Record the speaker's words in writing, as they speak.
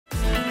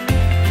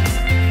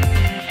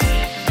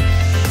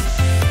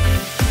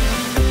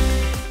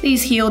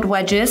These heeled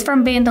wedges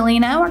from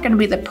Bandolino are going to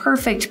be the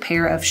perfect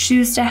pair of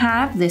shoes to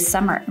have this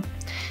summer.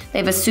 They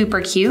have a super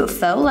cute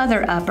faux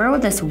leather upper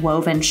with this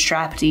woven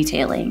strap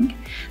detailing.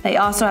 They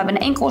also have an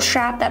ankle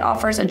strap that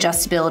offers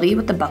adjustability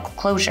with the buckle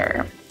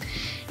closure.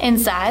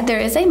 Inside,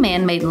 there is a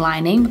man-made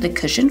lining with a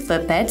cushioned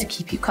footbed to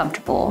keep you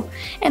comfortable,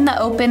 and the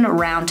open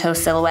round toe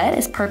silhouette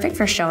is perfect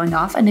for showing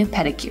off a new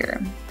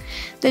pedicure.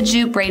 The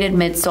jute braided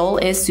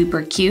midsole is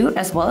super cute,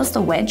 as well as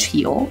the wedge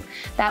heel.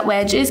 That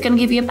wedge is going to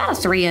give you about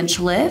a 3-inch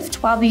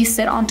lift, while these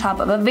sit on top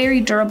of a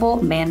very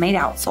durable man-made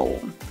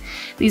outsole.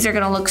 These are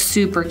going to look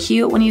super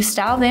cute when you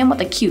style them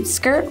with a cute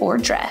skirt or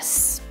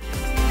dress.